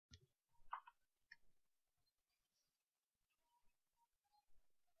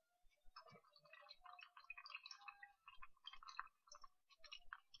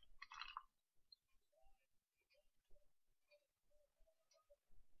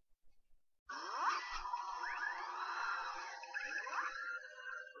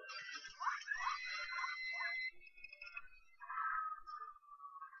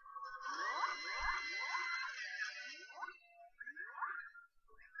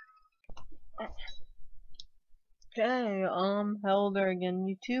Okay, hello there again,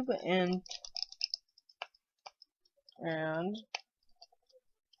 YouTube,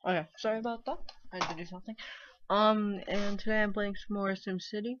 okay, sorry about that. I had to do something. And today I'm playing some more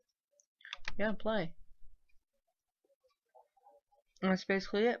SimCity. Yeah, play. And that's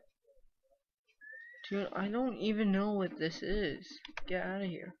basically it. Dude, I don't even know what this is. Get out of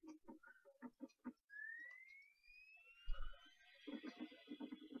here.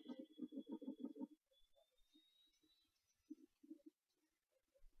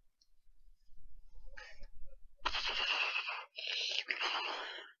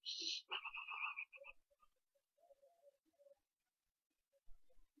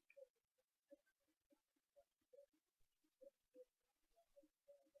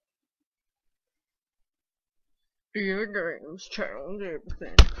 Your dreams challenge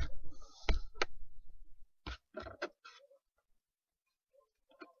everything.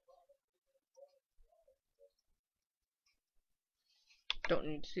 Don't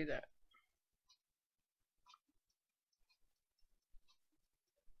need to see that.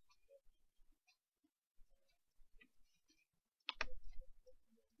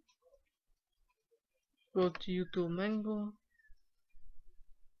 Go to YouTube Mango.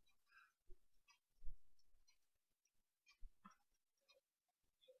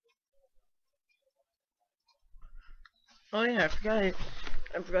 Oh yeah, I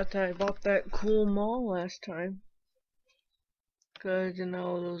forgot that I bought that cool mall last time. Cause you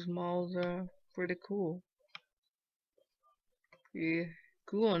know those malls are pretty cool. Yeah,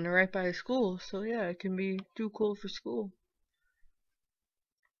 cool, and they're right by school, so yeah, it can be too cool for school.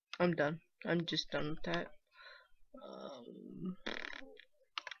 I'm done. I'm just done with that. Um,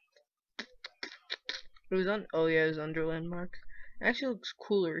 it was on. Oh yeah, it was under landmark. It actually looks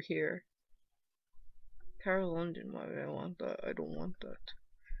cooler here. Carol London. Why would I want that? I don't want that.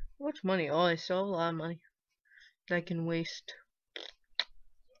 How much money? Oh, I still have a lot of money that I can waste.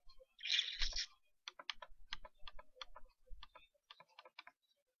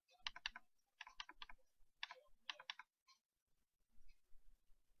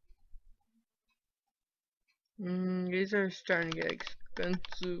 These are starting to get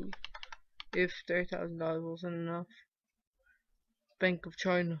expensive. If $30,000 wasn't enough. Bank of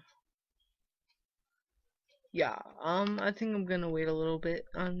China. Yeah, I think I'm gonna wait a little bit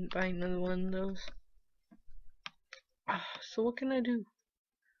on buying another one of those. So what can I do?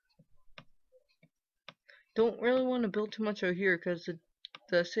 Don't really want to build too much out here because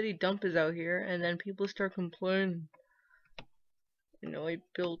the city dump is out here, and then people start complaining. You know, I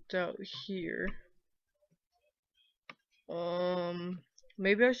built out here.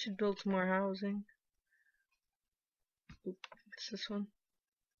 Maybe I should build some more housing. Oop, what's this one?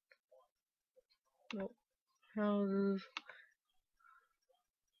 Nope. Houses.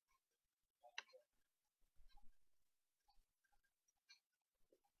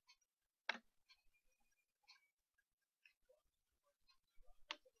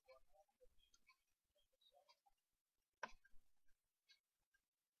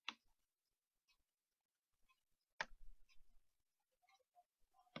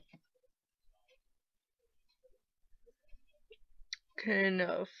 Okay,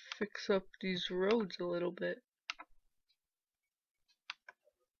 now fix up these roads a little bit.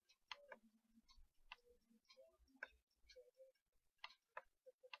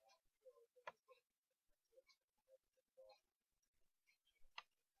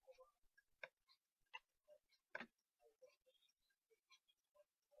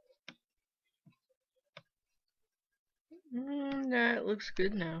 That looks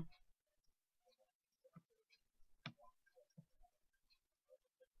good now.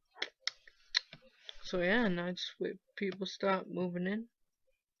 So yeah, now just wait people stop moving in.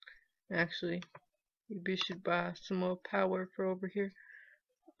 Actually, maybe you should buy some more power for over here.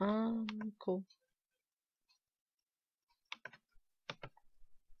 Cool.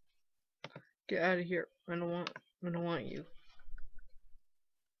 Get out of here. I don't want you.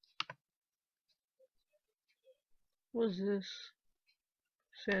 What's this?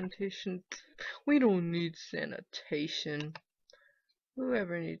 Sanitation. We don't need sanitation.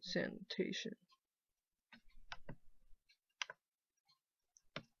 Whoever needs sanitation?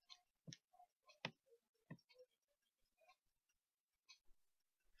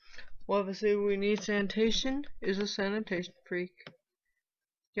 Whoever say we need sanitation is a sanitation freak.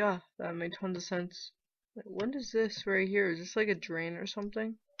 Yeah, that made tons of sense. Wait, what is this right here? Is this like a drain or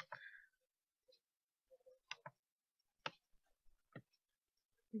something?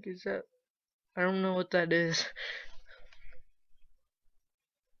 Is that? I don't know what that is. Is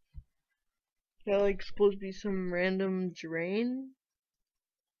that like supposed to be some random drain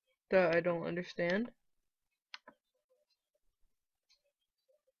that I don't understand?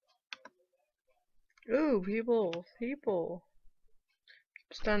 Ooh, people.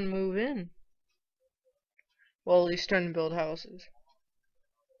 Starting to move in. Well, at least starting to build houses.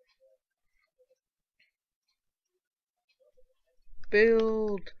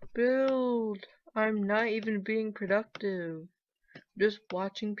 Build. I'm not even being productive. Just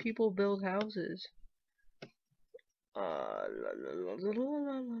watching people build houses. La la la la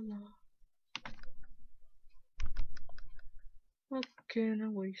la la la. What can I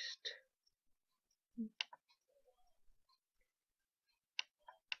waste?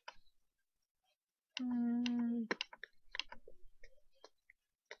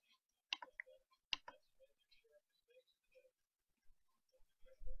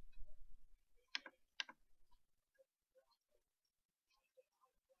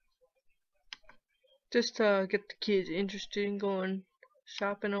 Just to get the kids interested in going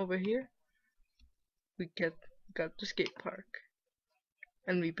shopping over here, we got the skate park.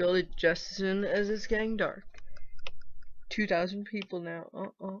 And we build it just as soon as it's getting dark. 2,000 people now.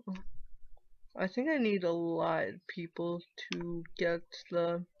 I think I need a lot of people to get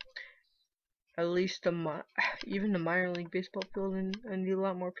the at least even the minor league baseball field, and I need a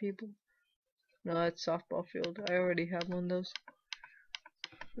lot more people. No, that's softball field. I already have one of those.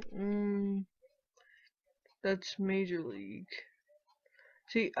 That's major league.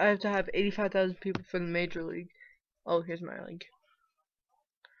 See, I have to have 85,000 people for the major league. Oh, here's minor league.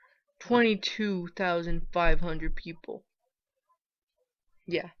 22,500 people.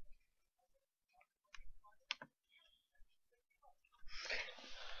 Yeah.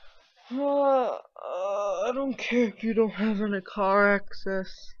 I don't care if you don't have any car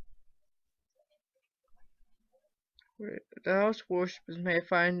access. The house worship is made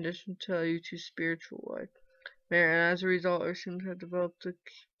fine in addition to you to spiritual life. And as a result, our students have developed the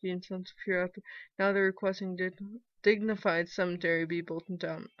sense of hereafter. Now they're requesting dignified cemetery be built in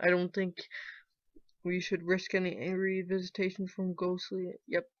town. I don't think we should risk any angry visitations from ghostly.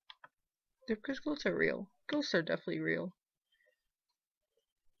 Yep. Because ghosts are real. Ghosts are definitely real.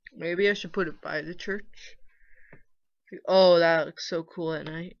 Maybe I should put it by the church. Oh, that looks so cool at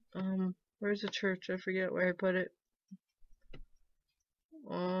night. Where's the church? I forget where I put it.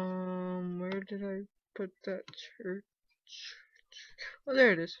 Where did I put that church? Oh,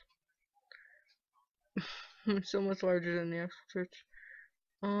 there it is. It's so much larger than the actual church.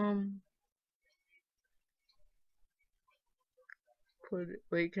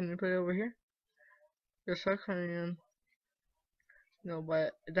 Wait, can I put it over here? Yes, I can. No,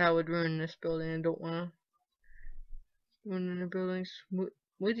 but that would ruin this building. I don't wanna ruin the buildings. Move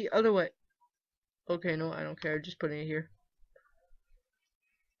the other way. Okay, no, I don't care. Just putting it here.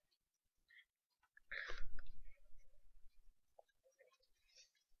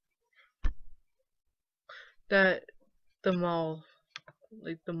 That the mall,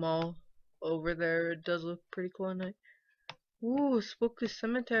 like the mall over there, it does look pretty cool at night. Ooh, spooky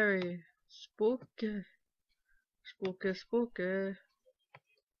cemetery. Spooky. Spooky.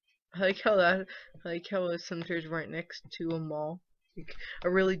 I like how a cemetery is right next to a mall. Like a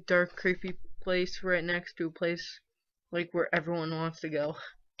really dark, creepy place right next to a place like where everyone wants to go.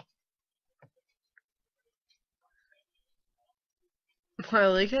 I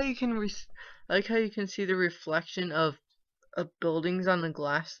like how you can see the reflection of buildings on the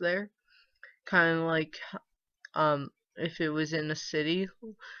glass there. Kind of like if it was in a city,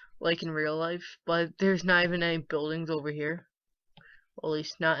 like in real life. But there's not even any buildings over here. Well, at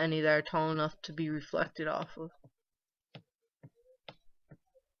least not any that are tall enough to be reflected off of.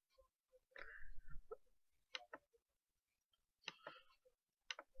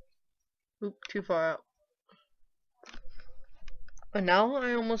 Oop, too far out. And now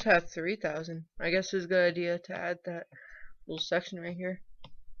I almost have 3,000. I guess it's a good idea to add that little section right here.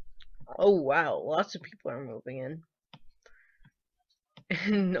 Oh wow, lots of people are moving in.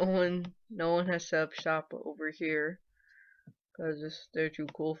 And no one has set up shop over here because they're too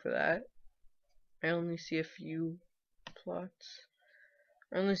cool for that. I only see a few plots.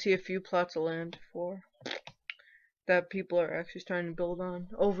 I only see a few plots of land for that people are actually starting to build on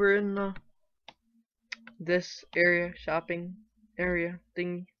over in this area, shopping area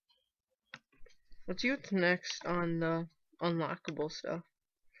thing. Let's see what's next on the unlockable stuff.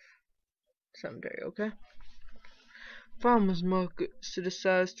 Someday, okay? Farmers market to the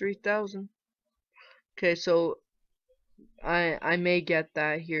size 3,000. Okay, so I may get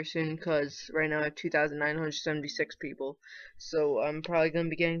that here soon because right now I have 2,976 people. So I'm probably gonna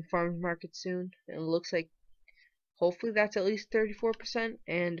be getting farmers market soon. And it looks like hopefully that's at least 34%.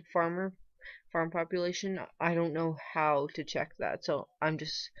 And farm population, I don't know how to check that. So I'm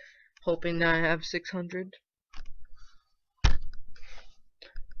just hoping that I have 600.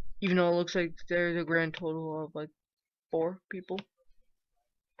 Even though it looks like there's a grand total of like 4 people.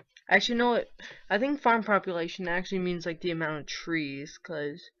 Actually, no, I think farm population actually means like the amount of trees,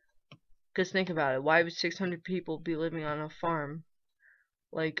 cause think about it. Why would 600 people be living on a farm?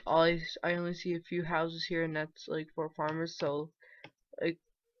 Like I only see a few houses here, and that's like for farmers. So like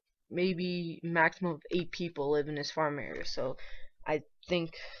maybe maximum of 8 people live in this farm area. So I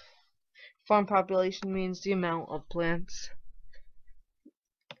think farm population means the amount of plants.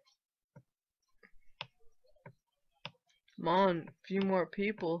 Come on, a few more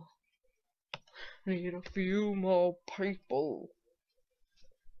people. I need a few more people.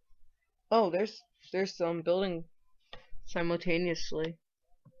 Oh, there's some building simultaneously.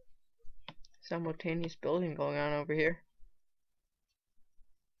 Simultaneous building going on over here.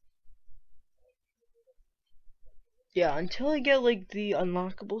 Yeah, until I get like the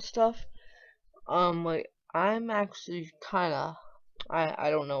unlockable stuff, like I'm actually kinda I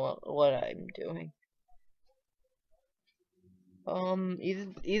don't know what I'm doing.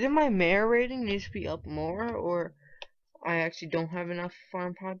 Either my mayor rating needs to be up more, or I actually don't have enough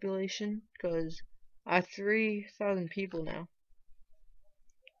farm population, because I have 3,000 people now.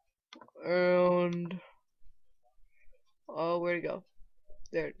 And oh, where'd it go?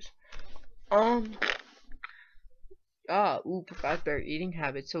 There it is. Forgot their eating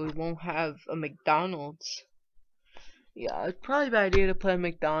habits, so we won't have a McDonald's. Yeah, it's probably a bad idea to put a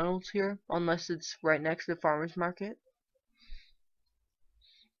McDonald's here, unless it's right next to the farmer's market.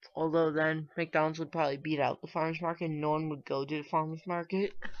 Although then McDonald's would probably beat out the farmer's market, and no one would go to the farmer's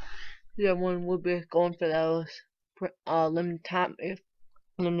market. Everyone would be going for those limited time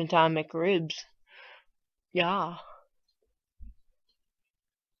McRibs. Yeah.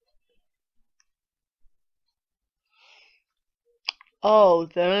 Oh,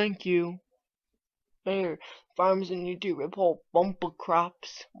 thank you. There, farmers in YouTube report bumper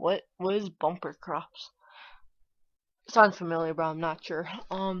crops. What is bumper crops? Sounds familiar, but I'm not sure.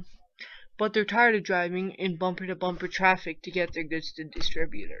 But they're tired of driving in bumper to bumper traffic to get their goods to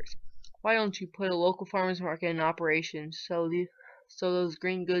distributors. Why don't you put a local farmers market in operation so those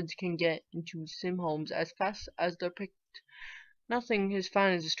green goods can get into sim homes as fast as they're picked? Nothing as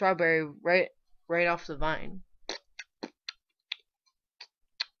fine as a strawberry right off the vine.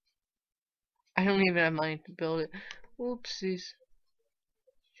 I don't even have money to build it. Whoopsies.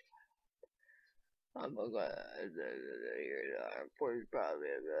 Oh my god.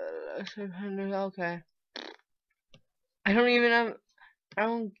 Okay. I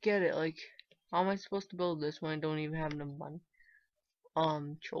don't get it. Like, how am I supposed to build this when I don't even have enough money?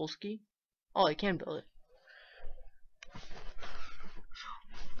 Trollski? Oh, I can build it.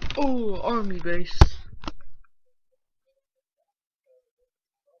 Oh, army base.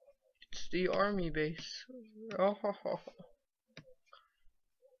 It's the army base. Oh, ho, ho, ho.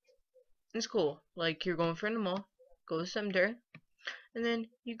 It's cool. Like, you're going for the mall, go to the cemetery, and then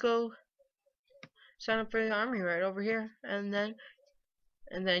you go sign up for the army right over here, and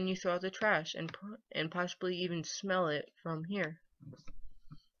then you throw out the trash and possibly even smell it from here.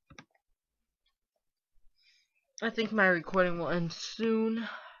 I think my recording will end soon,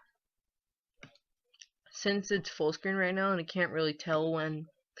 since it's full screen right now and I can't really tell when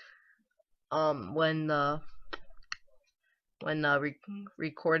the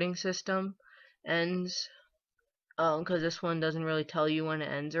recording system ends, because this one doesn't really tell you when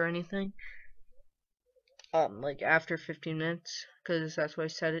it ends or anything, like after 15 minutes, because that's what I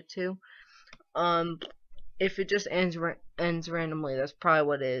set it to. If it just ends randomly, that's probably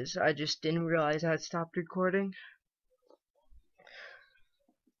what it is. I just didn't realize I had stopped recording.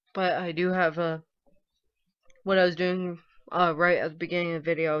 But I do have what I was doing right at the beginning of the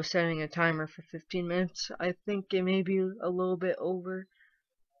video. I was setting a timer for 15 minutes. I think it may be a little bit over.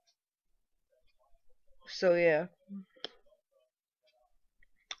 So yeah.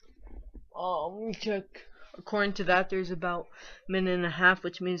 Let me check. According to that, there's about a minute and a half,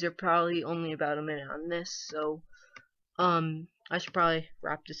 which means they're probably only about a minute on this. So I should probably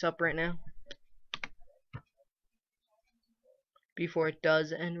wrap this up right now before it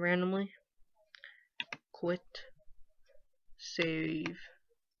does end randomly. Quit. Save.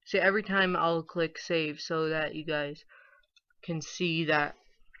 See, every time I'll click save so that you guys can see that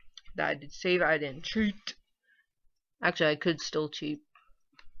I did save. I didn't cheat. Actually, I could still cheat,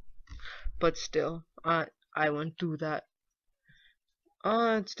 but still, I went through that.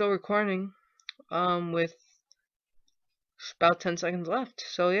 It's still recording. With about 10 seconds left.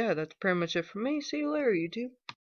 So yeah, that's pretty much it for me. See you later, YouTube.